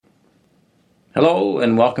Hello,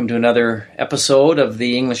 and welcome to another episode of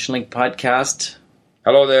the English Link podcast.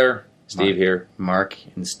 Hello there, Steve here. Mark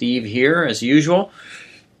and Steve here, as usual.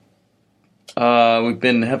 We've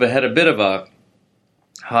had a bit of a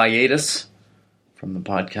hiatus from the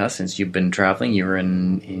podcast since you've been traveling. You were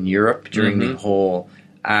in Europe during the whole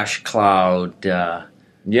ash cloud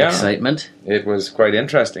excitement. It was quite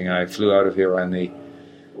interesting. I flew out of here I think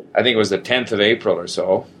it was the 10th of April or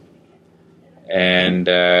so, and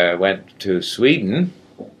went to Sweden,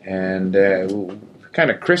 and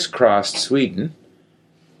kind of crisscrossed Sweden.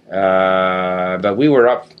 But we were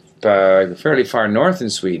up fairly far north in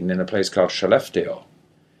Sweden in a place called Skellefteå.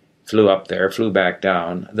 Flew up there, flew back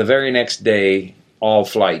down. The very next day, all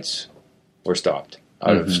flights were stopped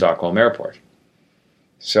out of Stockholm Airport.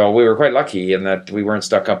 So we were quite lucky in that we weren't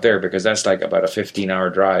stuck up there, because that's like about a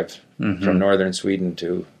 15-hour drive from northern Sweden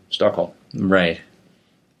to Stockholm. Right.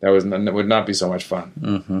 That would not be so much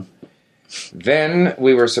fun. Then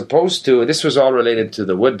we were supposed to, this was all related to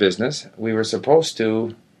the wood business, we were supposed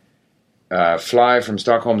to fly from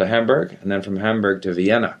Stockholm to Hamburg, and then from Hamburg to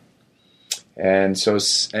Vienna. And so,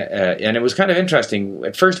 and it was kind of interesting.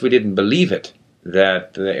 At first we didn't believe it,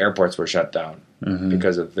 that the airports were shut down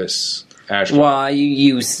because of this ash cloud. Well, I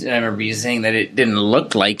remember you saying that it didn't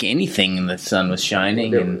look like anything, and the sun was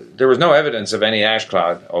shining. There was no evidence of any ash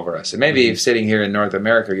cloud over us. And maybe if sitting here in North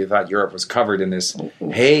America, you thought Europe was covered in this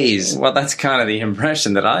haze. Well, that's kind of the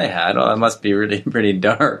impression that I had. Oh, it must be really pretty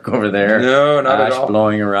dark over there. No, not at all. Ash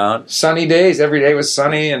blowing around. Sunny days. Every day was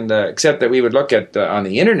sunny, and except that we would look at on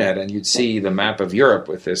the internet, and you'd see the map of Europe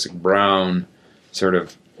with this brown sort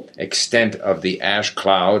of extent of the ash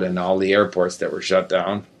cloud and all the airports that were shut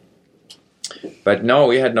down. But no,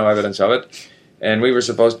 we had no evidence of it. And we were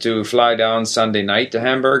supposed to fly down Sunday night to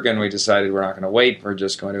Hamburg, and we decided we're not going to wait. We're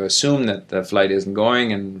just going to assume that the flight isn't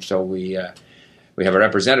going. And so we have a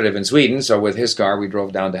representative in Sweden, so with his car we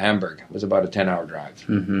drove down to Hamburg. It was about a 10-hour drive.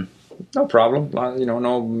 No problem.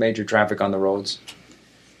 No major traffic on the roads.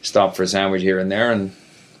 Stopped for a sandwich here and there, and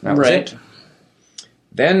that was it.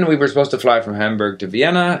 Then we were supposed to fly from Hamburg to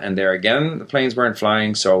Vienna, and there again the planes weren't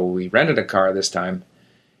flying, so we rented a car this time.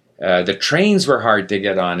 The trains were hard to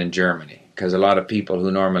get on in Germany, because a lot of people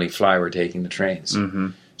who normally fly were taking the trains.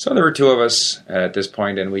 So there were two of us at this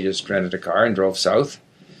point, and we just rented a car and drove south.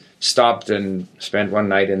 Stopped and spent one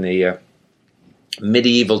night in the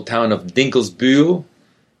medieval town of Dinkelsbühl.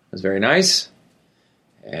 It was very nice.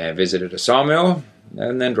 Visited a sawmill,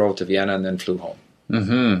 and then drove to Vienna, and then flew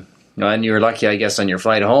home. And you were lucky, I guess, on your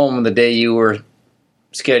flight home. The day you were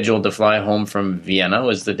scheduled to fly home from Vienna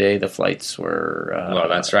was the day the flights were Well,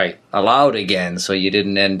 that's right. allowed again, so you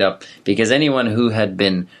didn't end up... Because anyone who had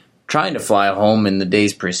been trying to fly home in the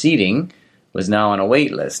days preceding was now on a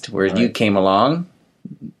wait list, whereas you came along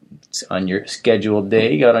on your scheduled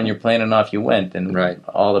day, got on your plane, and off you went. And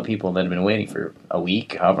all the people that had been waiting for a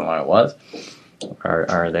week, however long it was,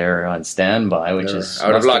 are there on standby, which is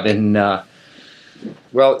out of luck.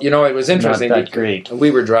 Well, it was interesting. Not that great.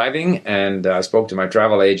 We were driving, and I spoke to my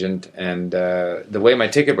travel agent, and the way my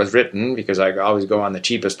ticket was written, because I always go on the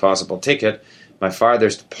cheapest possible ticket, my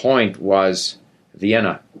farthest point was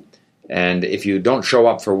Vienna. And if you don't show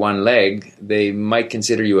up for one leg, they might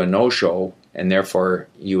consider you a no-show, and therefore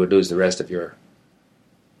you would lose the rest of your,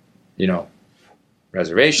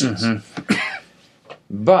 reservations.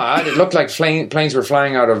 But it looked like planes were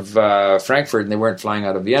flying out of Frankfurt, and they weren't flying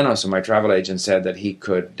out of Vienna, so my travel agent said that he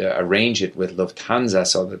could arrange it with Lufthansa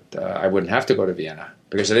so that I wouldn't have to go to Vienna,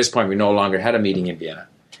 because at this point we no longer had a meeting in Vienna.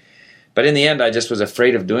 But in the end, I just was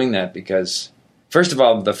afraid of doing that, because, first of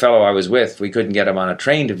all, the fellow I was with, we couldn't get him on a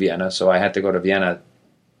train to Vienna, so I had to go to Vienna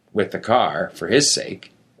with the car for his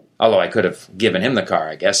sake, although I could have given him the car,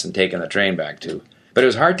 I guess, and taken the train back too. But it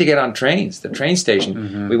was hard to get on trains, the train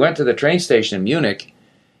station. We went to the train station in Munich,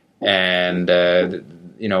 and,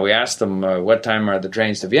 we asked them, what time are the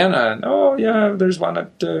trains to Vienna? And, oh, yeah, there's one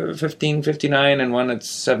at 15:59 and one at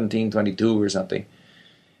 17:22 or something.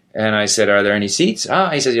 And I said, are there any seats?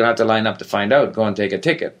 He says, you'll have to line up to find out. Go and take a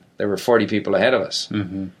ticket. There were 40 people ahead of us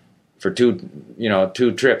for two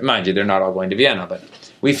trips. Mind you, they're not all going to Vienna, but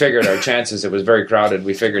we figured our chances. It was very crowded.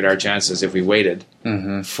 We figured our chances if we waited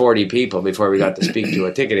 40 people before we got to speak to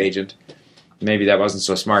a ticket agent. Maybe that wasn't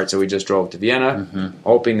so smart, so we just drove to Vienna,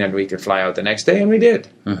 hoping that we could fly out the next day, and we did.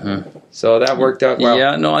 So that worked out well.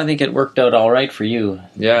 Yeah, no, I think it worked out all right for you.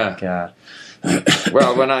 Yeah.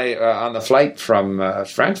 Well, when I on the flight from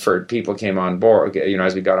Frankfurt, people came on board.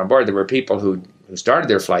 As we got on board, there were people who started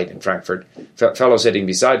their flight in Frankfurt. Fellow sitting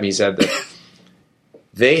beside me said that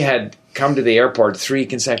they had come to the airport 3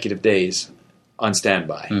 consecutive days on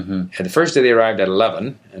standby. And the first day they arrived at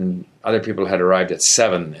 11, and other people had arrived at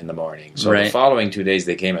 7 in the morning. So the following 2 days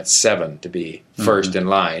they came at 7 to be first in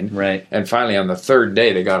line. Right. And finally on the third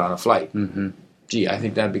day they got on a flight. Gee, I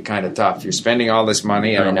think that'd be kind of tough. You're spending all this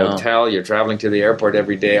money at a hotel. You're traveling to the airport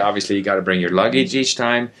every day. Obviously, you got to bring your luggage each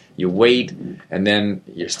time. You wait, and then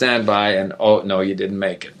you stand by, and oh no, you didn't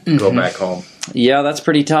make it. Go back home. Yeah, that's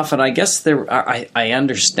pretty tough. And I guess I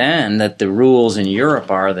understand that the rules in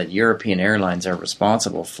Europe are that European airlines are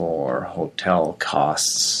responsible for hotel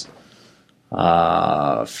costs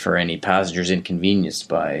for any passengers inconvenienced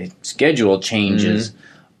by schedule changes.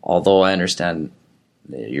 Although I understand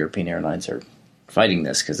the European airlines are fighting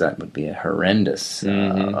this because that would be a horrendous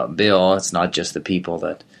bill. It's not just the people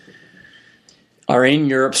that are in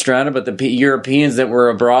Europe stranded, but the Europeans that were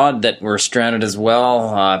abroad that were stranded as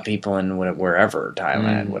well. People in wherever,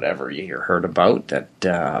 Thailand, whatever you heard about, that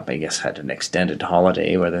I guess had an extended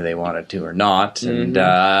holiday, whether they wanted to or not. And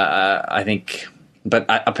I think, but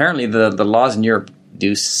apparently the laws in Europe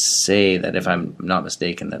do say that, if I'm not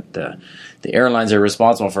mistaken, that the airlines are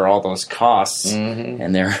responsible for all those costs,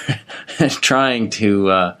 and they're trying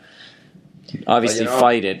to obviously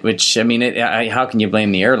fight it. Which, I mean, how can you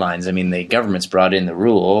blame the airlines? I mean, the government's brought in the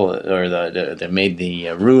rule, or they made the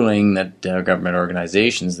ruling that government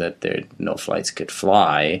organizations that no flights could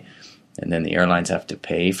fly, and then the airlines have to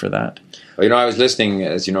pay for that. Well, I was listening,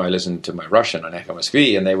 as you know, I listened to my Russian on Echo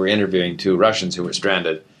Moskvi, and they were interviewing 2 Russians who were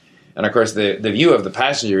stranded. And of course, the view of the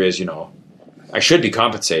passenger is, I should be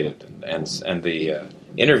compensated. And the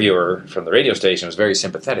interviewer from the radio station was very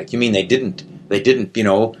sympathetic. You mean they didn't,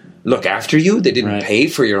 look after you? They didn't pay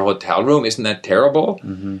for your hotel room? Isn't that terrible?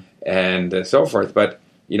 And so forth. But,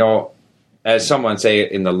 as someone say,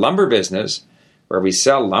 in the lumber business, where we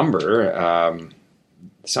sell lumber,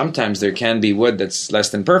 sometimes there can be wood that's less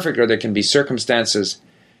than perfect, or there can be circumstances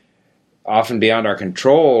often beyond our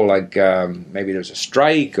control, like maybe there's a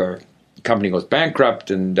strike, or the company goes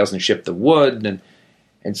bankrupt and doesn't ship the wood.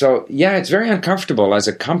 And so, it's very uncomfortable as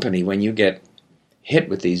a company when you get hit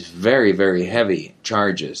with these very, very heavy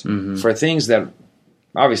charges for things that,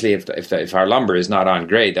 obviously, if our lumber is not on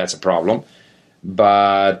grade, that's a problem.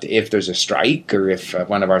 But if there's a strike, or if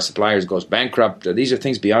one of our suppliers goes bankrupt, these are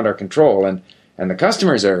things beyond our control. And the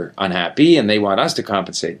customers are unhappy, and they want us to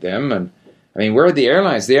compensate them. And I mean, where are the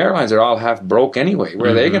airlines? The airlines are all half broke anyway.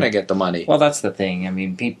 Where are they going to get the money? Well, that's the thing. I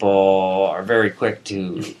mean, people are very quick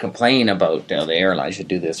to complain about the airline should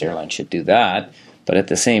do this, airline should do that. But at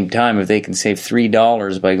the same time, if they can save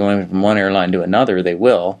 $3 by going from one airline to another, they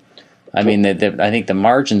will. I mean, I think the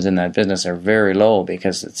margins in that business are very low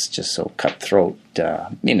because it's just so cutthroat.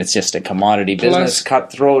 It's just a commodity business,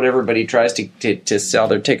 cutthroat. Everybody tries to sell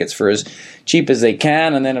their tickets for as cheap as they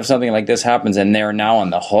can, and then if something like this happens, and they're now on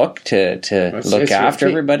the hook to look after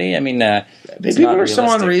everybody. I mean, people are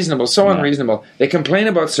so unreasonable. They complain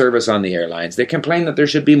about service on the airlines. They complain that there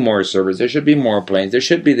should be more service, there should be more planes, there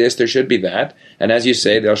should be this, there should be that. And as you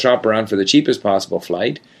say, they'll shop around for the cheapest possible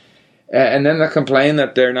flight. And then they'll complain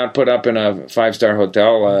that they're not put up in a 5-star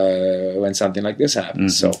hotel when something like this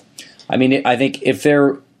happens. So, I mean, I think if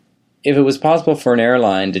it was possible for an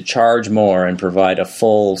airline to charge more and provide a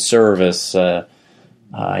full service, great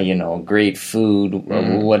food,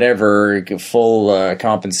 whatever, full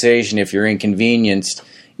compensation if you're inconvenienced,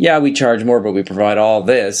 we charge more, but we provide all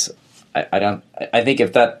this. I think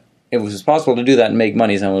if it was possible to do that and make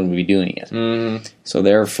money, someone would be doing it. So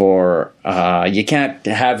therefore, you can't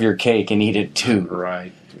have your cake and eat it too.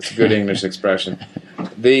 Right. It's a good English expression.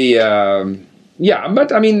 But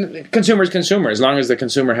I mean, consumer's consumer, as long as the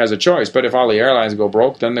consumer has a choice. But if all the airlines go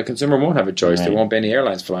broke, then the consumer won't have a choice. Right. There won't be any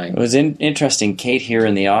airlines flying. It was interesting. Kate here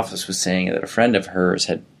in the office was saying that a friend of hers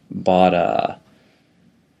had bought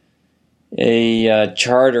a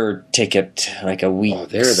charter ticket, like a week. Oh,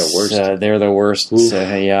 they're the worst. They're the worst.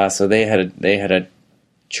 So they had a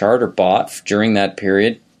charter bought during that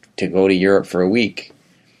period to go to Europe for a week.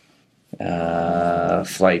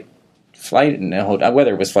 Flight and hotel,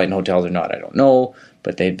 whether it was flight and hotels or not, I don't know.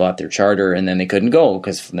 But they bought their charter and then they couldn't go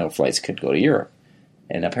because no flights could go to Europe.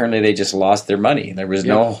 And apparently they just lost their money. There was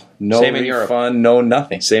no Same in Europe. refund, no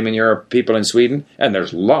nothing. Same in Europe. People in Sweden, and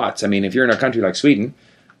there's lots. I mean, if you're in a country like Sweden,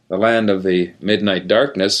 the land of the midnight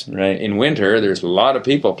darkness, in winter, there's a lot of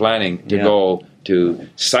people planning to go to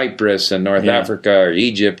Cyprus and North Africa or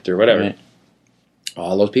Egypt or whatever. Right.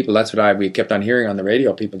 All those people, that's what we kept on hearing on the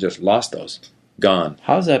radio. People just lost those. Gone.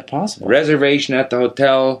 How's that possible? Reservation at the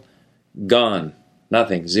hotel, gone.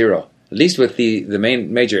 Nothing, zero. At least with the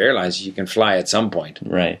major airlines, you can fly at some point.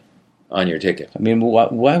 Right. On your ticket. I mean,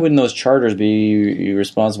 why wouldn't those charters be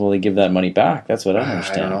responsible to give that money back? That's what I don't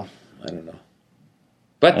understand. I don't know.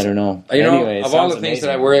 But I don't know. You know, Anyway, it of all the sounds things amazing.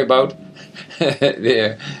 that I worry about,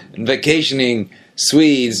 the vacationing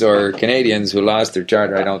Swedes or Canadians who lost their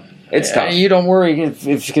charter, I don't. It's tough. You don't worry if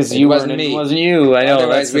because you wasn't weren't. me. It wasn't you. I know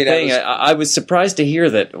Otherwise, that's the we'd have thing. a- I was surprised to hear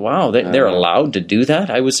that. Wow, they're allowed to do that.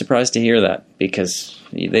 I was surprised to hear that because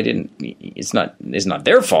they didn't. It's not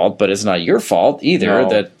their fault, but it's not your fault either No.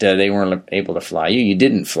 that they weren't able to fly you. You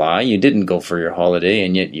didn't fly. You didn't go for your holiday,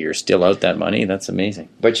 and yet you're still out that money. That's amazing.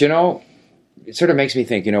 But you know, it sort of makes me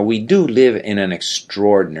think. You know, we do live in an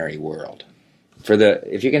extraordinary world.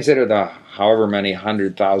 If you consider the however many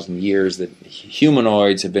 100,000 years that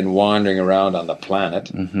humanoids have been wandering around on the planet,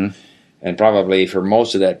 and probably for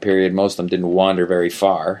most of that period, most of them didn't wander very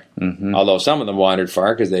far. Although some of them wandered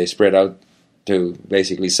far because they spread out to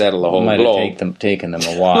basically settle the whole Might globe. have taken them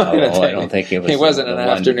a while. I don't think it was. It wasn't an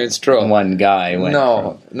afternoon stroll. One guy went.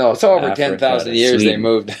 No. So over Africa 10,000 to years, they Sweden.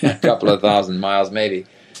 moved a couple of thousand miles, maybe.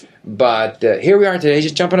 But here we are today.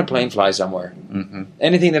 Just jump on a plane, fly somewhere.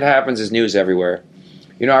 Anything that happens is news everywhere.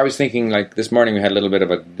 You know, I was thinking, like, this morning we had a little bit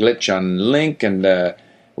of a glitch on Link, and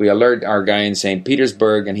we alert our guy in St.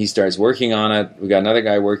 Petersburg, and he starts working on it. We got another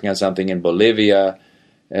guy working on something in Bolivia.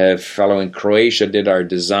 A fellow in Croatia did our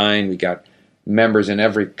design. We got members in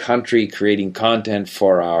every country creating content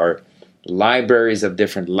for our libraries of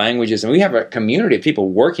different languages. And we have a community of people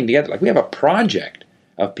working together. Like, we have a project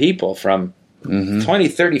of people from 20,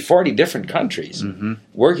 30, 40 different countries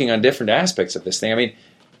working on different aspects of this thing. I mean,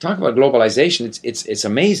 talk about globalization. It's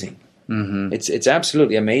amazing. It's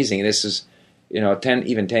absolutely amazing. This is, you know, 10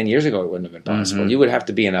 years ago, it wouldn't have been possible. You would have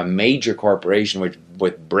to be in a major corporation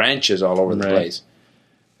with branches all over the place.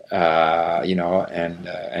 You know,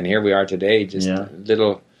 and here we are today, just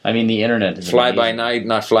little. I mean, the internet is fly by amazing. night,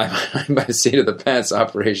 not fly by the seat of the pants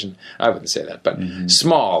operation. I wouldn't say that, but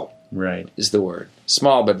small Right. is the word.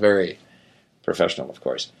 Small, but very professional, of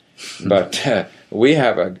course. But we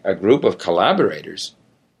have a group of collaborators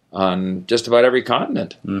on just about every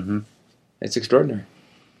continent. It's extraordinary.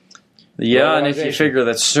 Yeah, and if you figure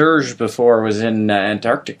that Serge before was in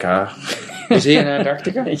Antarctica. Was he in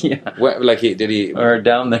Antarctica? Yeah. What, like did he? Or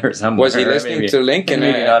down there somewhere. Was he listening maybe, to Link?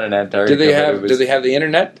 Maybe not in Antarctica. Do they have the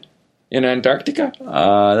internet in Antarctica?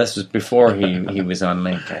 This was before he was on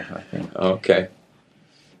Link, I think. Okay.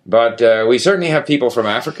 But we certainly have people from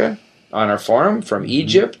Africa on our forum, from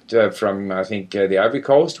Egypt, from, I think, the Ivory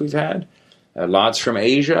Coast we've had. Lots from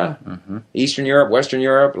Asia, Eastern Europe, Western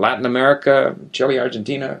Europe, Latin America, Chile,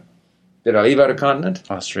 Argentina. Did I leave out a continent?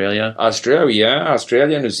 Australia,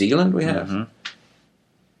 New Zealand we have.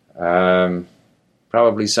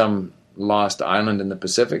 Probably some lost island in the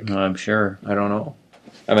Pacific. I'm sure. I don't know.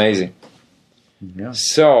 Amazing. Yeah.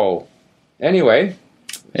 So, anyway,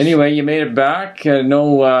 you made it back.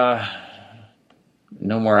 No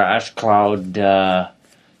more ash cloud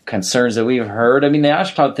concerns that we've heard. I mean, the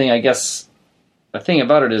ash cloud thing, I guess, the thing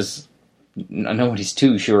about it is nobody's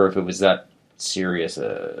too sure if it was that serious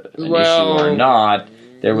an issue or not.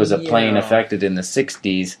 There was a plane affected in the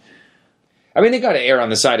 60s. I mean, they got to err on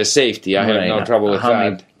the side of safety. I have no trouble with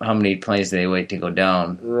that. How many planes did they wait to go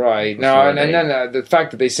down? Right. No, and then the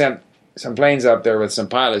fact that they sent some planes up there with some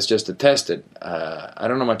pilots just to test it, I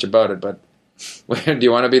don't know much about it, but do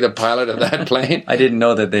you want to be the pilot of that plane? I didn't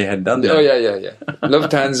know that they had done that. Oh, yeah.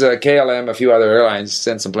 Lufthansa, KLM, a few other airlines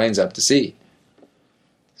sent some planes up to sea.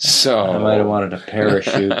 So I might have wanted a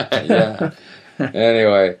parachute. Yeah.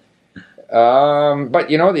 Anyway. But,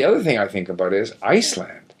 you know, the other thing I think about is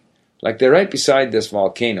Iceland. Like, they're right beside this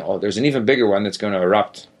volcano. Oh, there's an even bigger one that's going to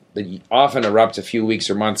erupt. That often erupts a few weeks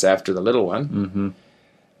or months after the little one.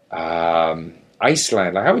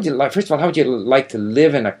 Iceland. Like, how would you like? First of all, how would you like to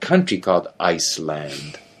live in a country called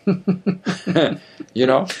Iceland? You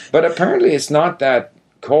know, but apparently it's not that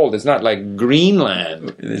cold. It's not like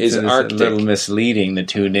Greenland is Arctic. A little misleading. The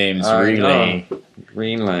two names really.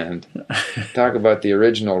 Greenland. Talk about the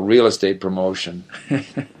original real estate promotion.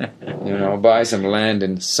 You know, buy some land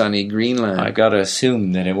in sunny Greenland. I got to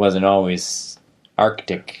assume that it wasn't always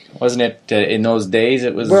Arctic, wasn't it? In those days,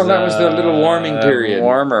 it was. Well, that was the little warming period.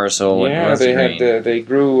 Warmer, so yeah, it was green.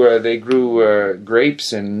 they grew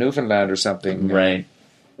grapes in Newfoundland or something, right?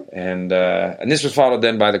 And this was followed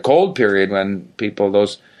then by the cold period when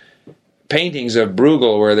those paintings of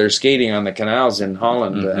Bruegel where they're skating on the canals in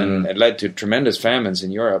Holland, and it led to tremendous famines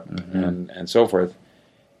in Europe and so forth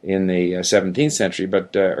in the 17th century.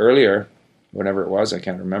 But earlier, whenever it was, I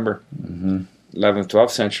can't remember, 11th,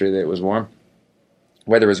 12th century, it was warm.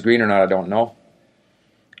 Whether it was green or not, I don't know.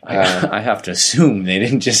 I have to assume they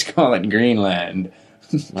didn't just call it Greenland.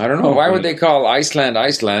 I don't know. Why would they call Iceland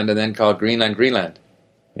Iceland and then call Greenland Greenland?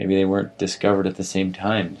 Maybe they weren't discovered at the same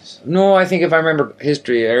time. No, I think if I remember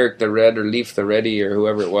history, Eric the Red or Leif the Ready or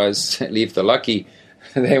whoever it was, Leif the Lucky,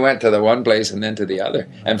 they went to the one place and then to the other.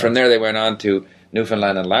 And from there they went on to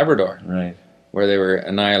Newfoundland and Labrador, Right. where they were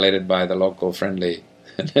annihilated by the local friendly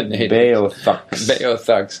natives. Beothuks.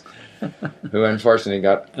 Beothuks, who unfortunately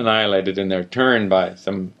got annihilated in their turn by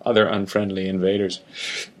some other unfriendly invaders.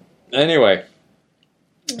 Anyway,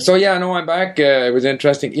 so yeah, no, I'm back. It was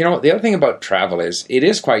interesting. You know, the other thing about travel is it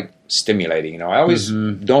is quite stimulating. You know, I always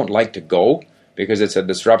don't like to go because it's a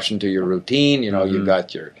disruption to your routine. You know, you've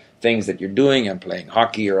got your things that you're doing. I'm playing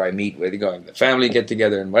hockey, or I meet with the family get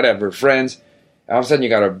together and whatever, friends. All of a sudden, you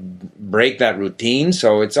got to break that routine.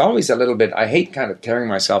 So it's always a little bit. I hate kind of tearing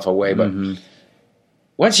myself away, but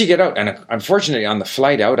once you get out, and unfortunately on the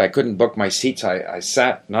flight out, I couldn't book my seats. I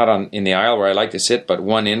sat not in the aisle where I like to sit, but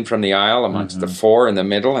one in from the aisle amongst the four in the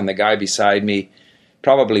middle, and the guy beside me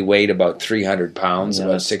probably weighed about 300 pounds, Yeah,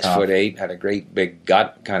 about that's 6'8", had a great big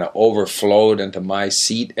gut, kind of overflowed into my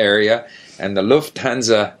seat area, and the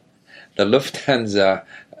Lufthansa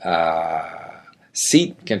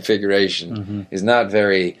seat configuration is not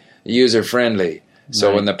very user friendly. So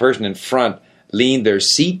Right. when the person in front leaned their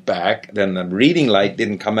seat back, then the reading light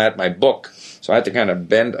didn't come at my book. So I had to kind of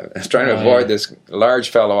bend. I was trying to avoid this large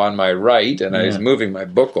fellow on my right, and I was moving my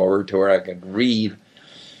book over to where I could read.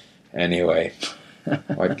 Anyway,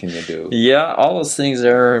 what can you do? Yeah, all those things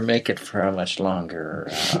make it for a much longer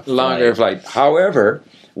Longer flight. However,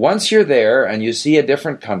 once you're there and you see a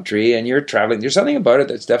different country and you're traveling, there's something about it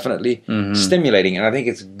that's definitely stimulating, and I think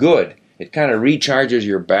it's good. It kind of recharges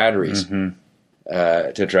your batteries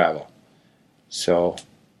to travel. So,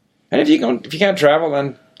 and if you can't travel,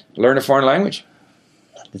 then learn a foreign language.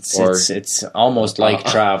 It's almost like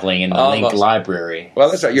traveling in the Link Library. Well,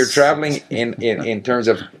 that's right. You're traveling in terms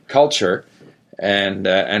of culture,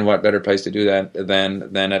 and what better place to do that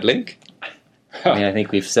than at Link? I mean, I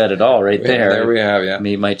think we've said it all right there. There we have, yeah.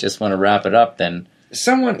 We might just want to wrap it up then.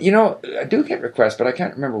 Someone, I do get requests, but I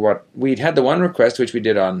can't remember what. We'd had the one request, which we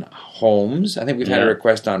did on homes. I think we've had a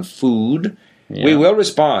request on food. Yeah. We will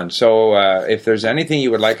respond. So if there's anything you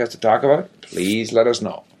would like us to talk about, please let us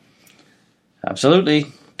know. Absolutely.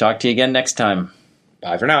 Talk to you again next time.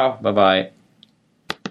 Bye for now. Bye-bye.